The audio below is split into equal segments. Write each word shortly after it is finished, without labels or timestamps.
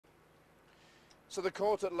So the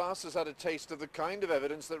court at last has had a taste of the kind of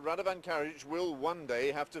evidence that Radovan Karadzic will one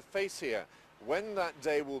day have to face here. When that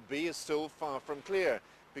day will be is still far from clear,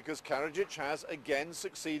 because Karadzic has again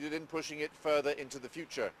succeeded in pushing it further into the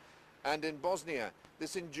future. And in Bosnia,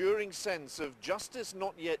 this enduring sense of justice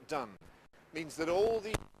not yet done means that all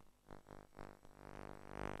the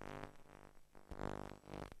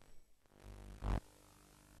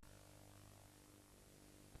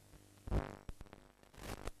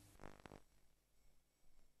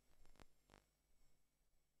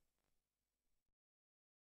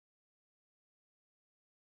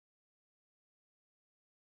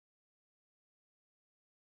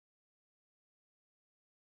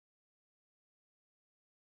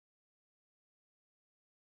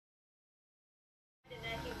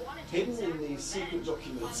Hidden in these secret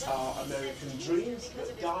documents are American dreams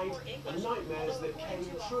that died and nightmares that came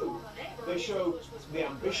true. They show the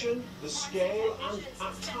ambition, the scale, and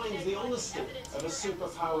at times the honesty of a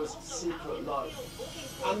superpower's secret life.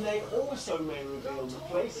 And they also may reveal the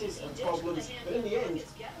places and problems that in the end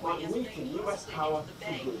might weaken US power for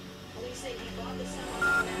good.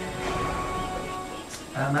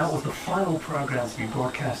 And that was the final programme to be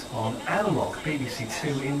broadcast on analogue BBC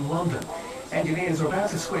Two in London. Engineers are about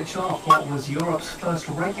to switch off what was Europe's first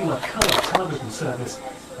regular colour television service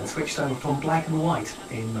and switched over from black and white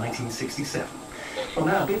in 1967. Well,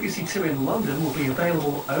 now BBC Two in London will be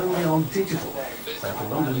available only on digital. So for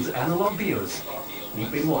London's analogue viewers,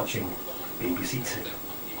 you've been watching BBC Two.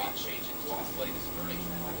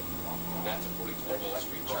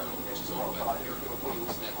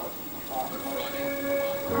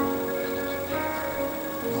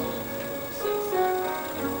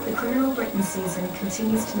 The Criminal Britain season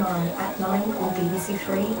continues tomorrow at 9 on BBC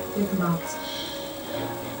Three with Mugged.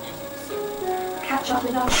 Catch up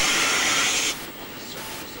with us.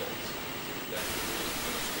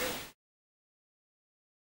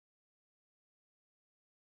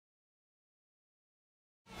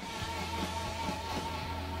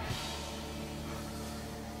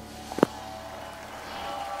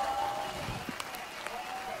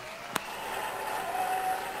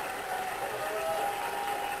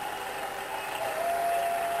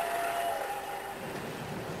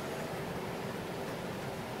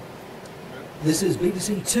 This is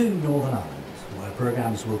BBC Two Northern Ireland, where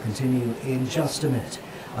programmes will continue in just a minute,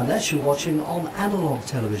 unless you're watching on analogue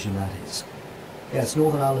television, that is. Yes,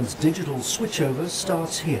 Northern Ireland's digital switchover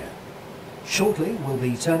starts here. Shortly, we'll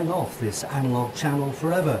be turning off this analogue channel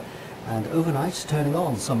forever, and overnight turning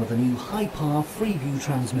on some of the new high-power Freeview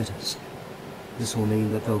transmitters. This will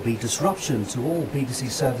mean that there'll be disruption to all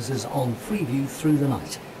BBC services on Freeview through the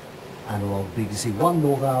night. Analogue BBC One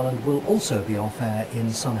Northern Ireland will also be off air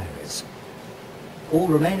in some areas. All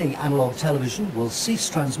remaining analogue television will cease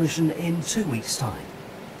transmission in 2 weeks' time.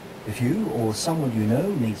 If you or someone you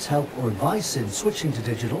know needs help or advice in switching to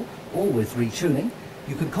digital or with retuning,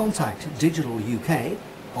 you can contact Digital UK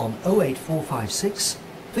on 08456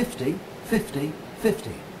 50 50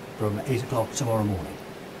 50 from 8 o'clock tomorrow morning.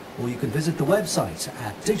 Or you can visit the website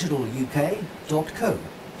at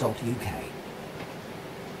digitaluk.co.uk.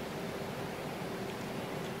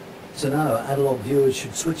 So now analogue viewers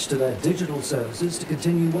should switch to their digital services to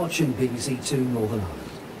continue watching BBC Two Northern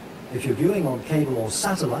Ireland. If you're viewing on cable or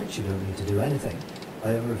satellite, you don't need to do anything.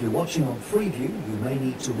 However, if you're watching on Freeview, you may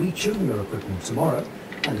need to retune your equipment tomorrow,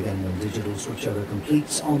 and again when digital switchover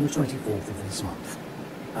completes on the 24th of this month.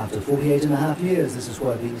 After 48.5 years, this is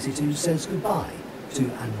where BBC Two says goodbye to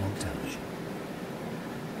analogue television.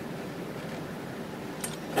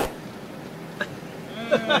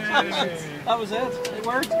 That was it. It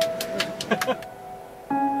worked.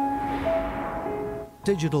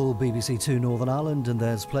 Digital BBC Two Northern Ireland, and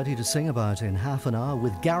there's plenty to sing about in half an hour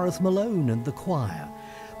with Gareth Malone and the choir.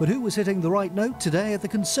 But who was hitting the right note today at the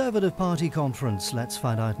Conservative Party conference? Let's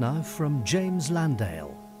find out now from James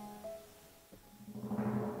Landale.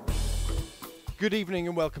 Good evening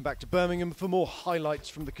and welcome back to Birmingham for more highlights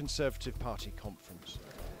from the Conservative Party conference.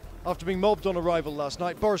 After being mobbed on arrival last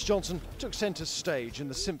night, Boris Johnson took centre stage in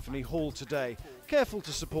the Symphony Hall today, careful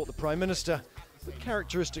to support the Prime Minister, but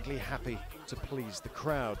characteristically happy to please the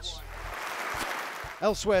crowds.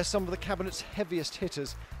 Elsewhere, some of the Cabinet's heaviest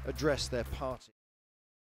hitters addressed their party.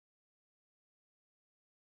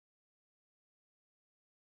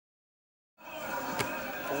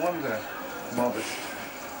 I wonder, modest,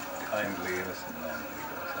 kindly, innocent man he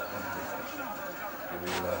was, I wonder if he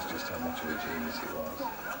realised just how much of a genius he was,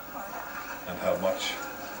 and how much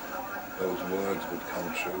those words would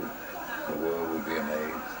come true. The world would be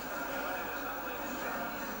amazed.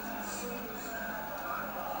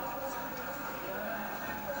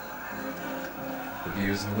 The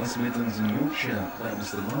viewers in the West Midlands and Yorkshire, that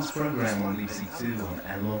was the last programme on BBC Two on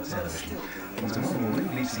analogue television. From tomorrow morning,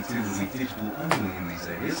 BBC Two will be digital only in these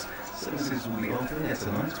areas. Services will be off air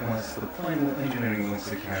tonight whilst the final engineering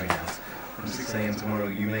works are carried out. From 6 AM tomorrow,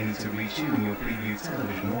 you may need to retune your preview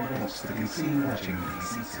television or box to continue watching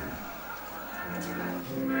BBC Two.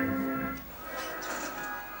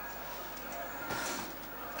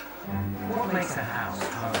 What makes a house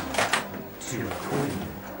home to a queen?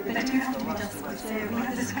 They do have to be dusted, so we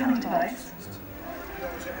have this kind of device.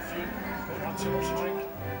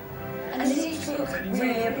 And is each book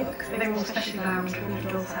really a book? They're all specially bound, we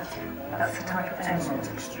all have. That's the type of emerald.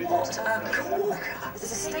 What a corker! It's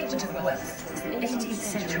a statement of wealth. It's the 18th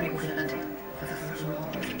century equivalent of a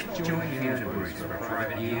throne. Join Fiona Bruce for a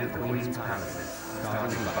private view of the Queen's palaces.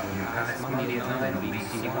 Starting from Buckingham Palace Monday at 9 on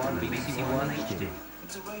BBC One, BBC One HD.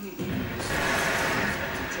 It's a rainy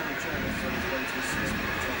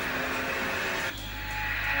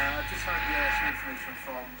just had some information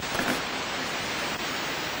from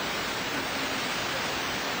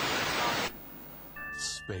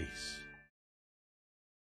space.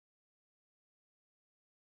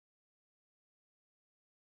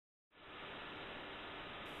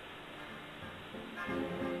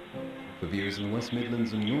 For viewers in the West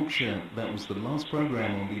Midlands and Yorkshire, that was the last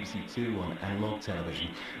programme on BBC Two on analogue television.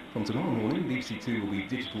 From tomorrow morning, BBC Two will be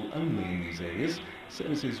digital only in these areas.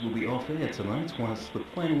 Services will be off air tonight whilst the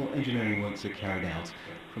final engineering works are carried out.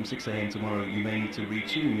 From 6 AM tomorrow, you may need to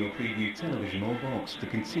retune your preview television or box to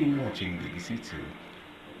continue watching BBC Two.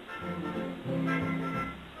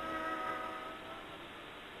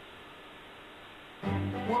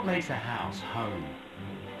 What makes a house home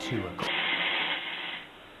to a queen?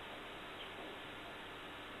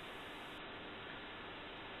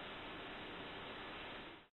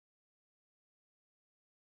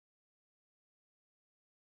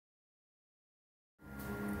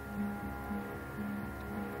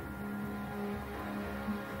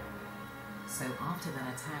 So after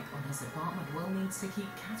that attack on his apartment, Will needs to keep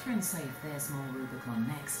Catherine safe. There's more Rubicon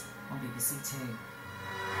next on BBC Two.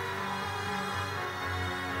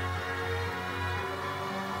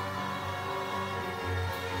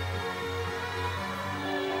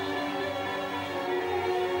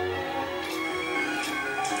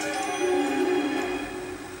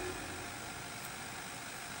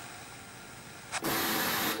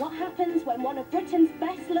 What happens when one of Britain's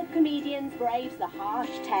best-loved comedians braves the harsh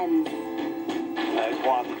Thames? There's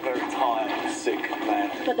one very tired, sick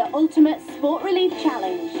man. For the ultimate sport relief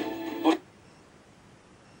challenge.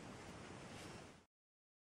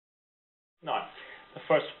 Now, the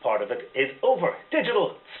first part of it is over.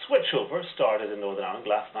 Digital switchover started in Northern Ireland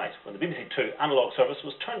last night when the BBC Two analogue service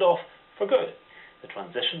was turned off for good. The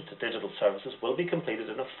transition to digital services will be completed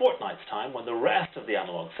in a fortnight's time when the rest of the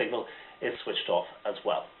analogue signal is switched off as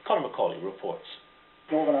well. Conor McCauley reports.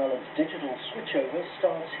 Northern Ireland's digital switchover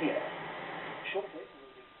starts here. Shortly.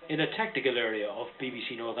 In a technical area of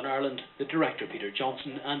BBC Northern Ireland, the director Peter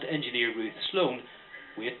Johnson and engineer Ruth Sloan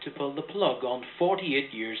wait to pull the plug on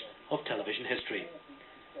 48 years of television history.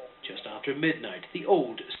 Just after midnight, the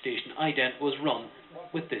old station ident was run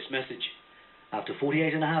with this message. After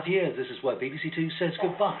 48.5 years, this is where BBC Two says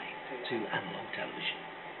goodbye to analogue television.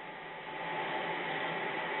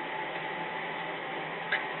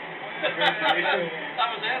 That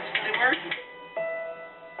was it. It worked.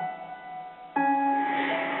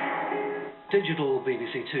 Digital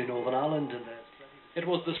BBC Two Northern Ireland, and it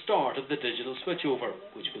was the start of the digital switchover,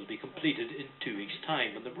 which will be completed in 2 weeks'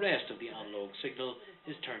 time when the rest of the analogue signal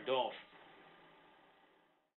is turned off.